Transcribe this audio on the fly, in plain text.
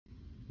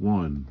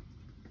1.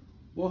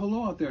 Well,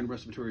 hello out there in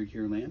respiratory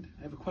care land.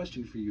 I have a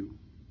question for you.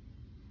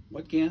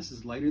 What gas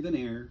is lighter than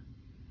air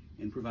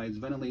and provides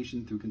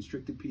ventilation through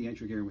constricted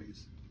pediatric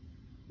airways?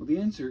 Well, the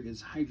answer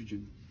is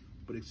hydrogen,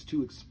 but it's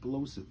too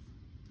explosive.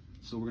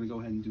 So we're going to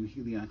go ahead and do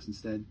HeliOx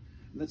instead.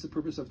 And that's the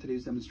purpose of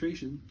today's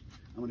demonstration.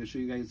 I'm going to show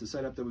you guys the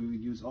setup that we would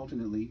use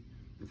alternately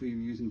if we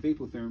were using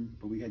Vapotherm,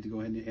 but we had to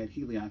go ahead and add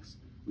HeliOx.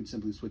 We'd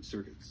simply switch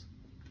circuits.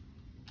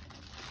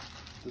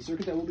 The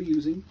circuit that we'll be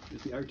using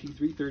is the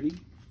RT330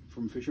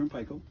 from Fisher &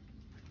 Paykel.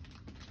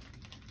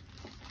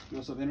 We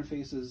also have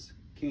interfaces,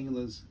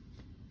 cannulas.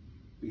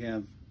 We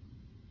have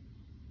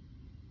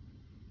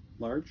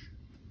large,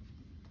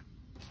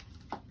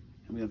 and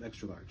we have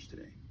extra large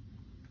today.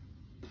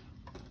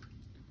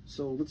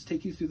 So let's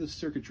take you through the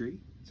circuitry.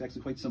 It's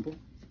actually quite simple.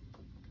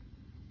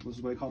 This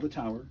is what I call the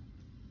tower.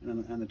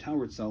 And on the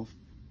tower itself,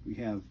 we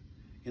have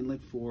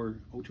inlet for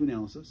O2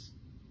 analysis.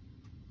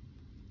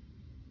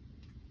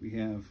 We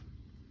have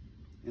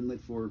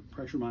inlet for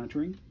pressure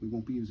monitoring. We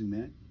won't be using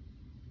that.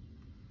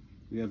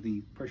 We have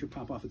the pressure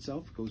pop-off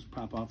itself. It goes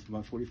pop-off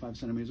about 45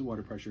 centimeters of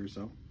water pressure or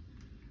so.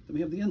 Then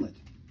we have the inlet.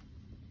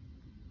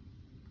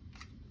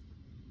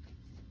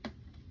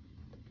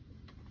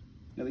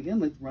 Now the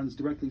inlet runs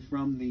directly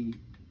from the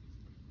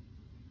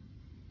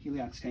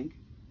HeliOx tank.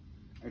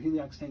 Our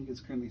HeliOx tank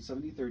is currently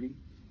 70-30.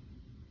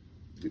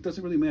 It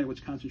doesn't really matter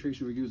which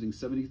concentration we're using,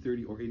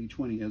 70-30 or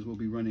 80-20, as we'll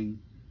be running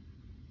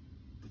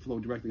the flow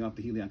directly off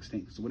the HeliOx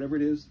tank. So whatever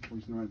it is, we're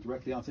just going to run it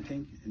directly off the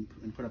tank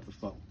and put up the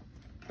flow.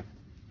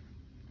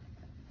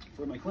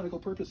 For my clinical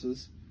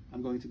purposes,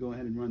 I'm going to go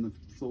ahead and run the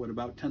flow at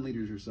about 10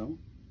 liters or so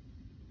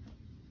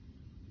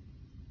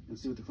and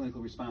see what the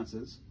clinical response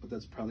is, but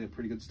that's probably a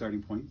pretty good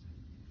starting point.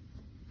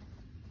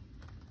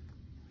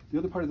 The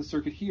other part of the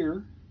circuit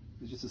here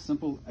is just a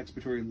simple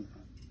inspiratory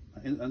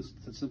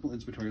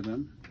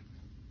limb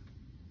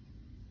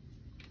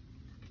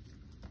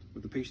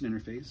with the patient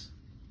interface.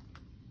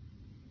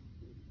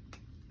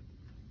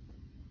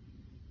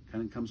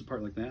 Kind of comes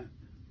apart like that.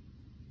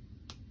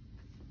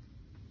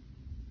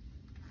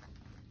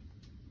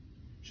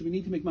 Should we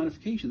need to make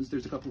modifications,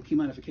 there's a couple of key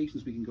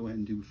modifications we can go ahead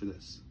and do for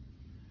this.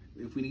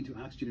 If we need to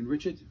oxygen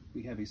enrich it,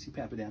 we have a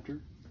CPAP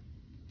adapter.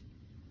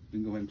 We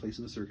can go ahead and place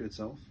in the circuit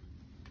itself.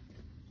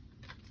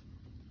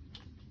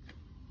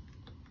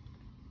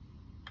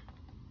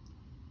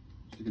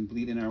 So we can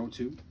bleed in our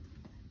O2.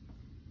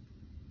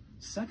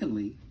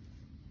 Secondly,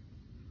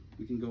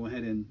 we can go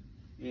ahead and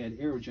add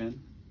aerogen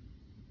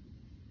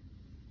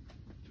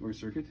to our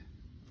circuit.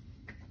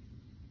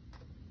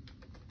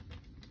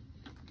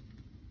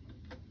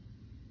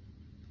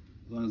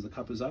 As long as the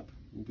cup is up,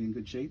 we'll be in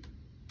good shape.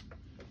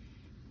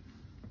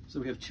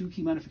 So we have two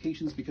key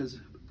modifications because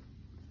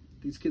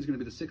these kids are going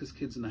to be the sickest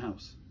kids in the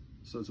house.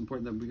 So it's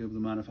important that we be able to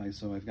modify.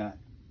 So I've got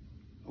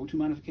O2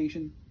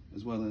 modification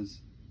as well as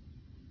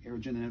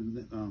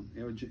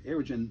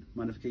aerogen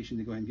modification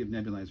to go ahead and give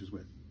nebulizers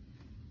with.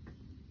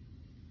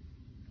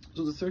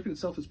 So the circuit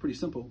itself is pretty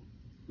simple.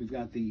 We've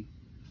got the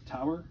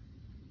tower,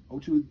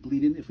 O2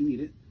 bleed in if we need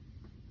it,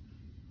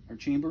 our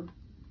chamber,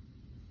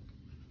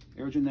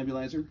 aerogen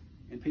nebulizer,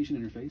 and patient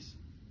interface.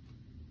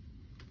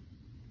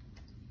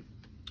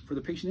 For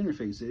the patient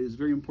interface, it is a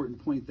very important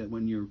point that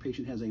when your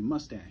patient has a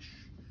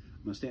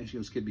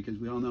mustachios kid, because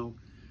we all know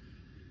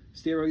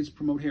steroids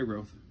promote hair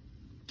growth.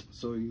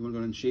 So you want to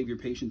go and shave your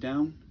patient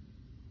down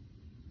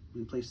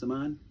and place them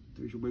on.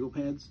 There's your wiggle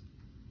pads,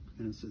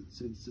 and it's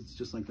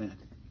just like that.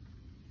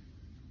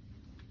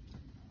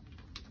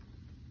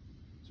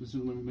 So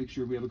we want to make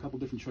sure we have a couple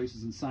different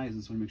choices in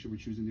sizes, so we want to make sure we're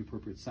choosing the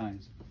appropriate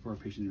size for our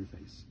patient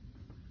interface.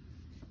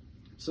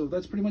 So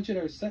that's pretty much it,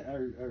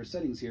 our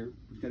settings here.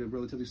 We've got a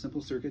relatively simple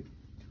circuit,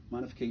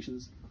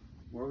 modifications.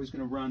 We're always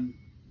going to run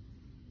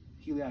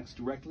HeliOx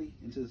directly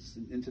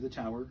into the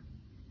tower,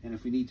 and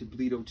if we need to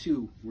bleed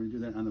O2, we're going to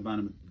do that on the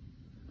bottom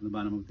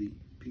of the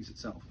piece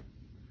itself.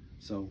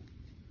 So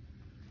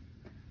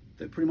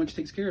that pretty much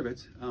takes care of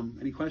it.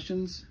 Any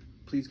questions,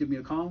 please give me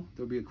a call.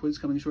 There'll be a quiz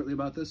coming shortly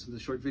about this. It's a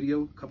short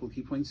video, a couple of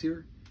key points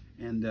here,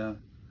 and I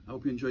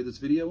hope you enjoyed this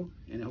video,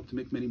 and I hope to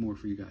make many more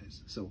for you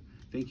guys. So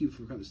thank you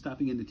for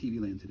stopping into TV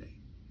Land today.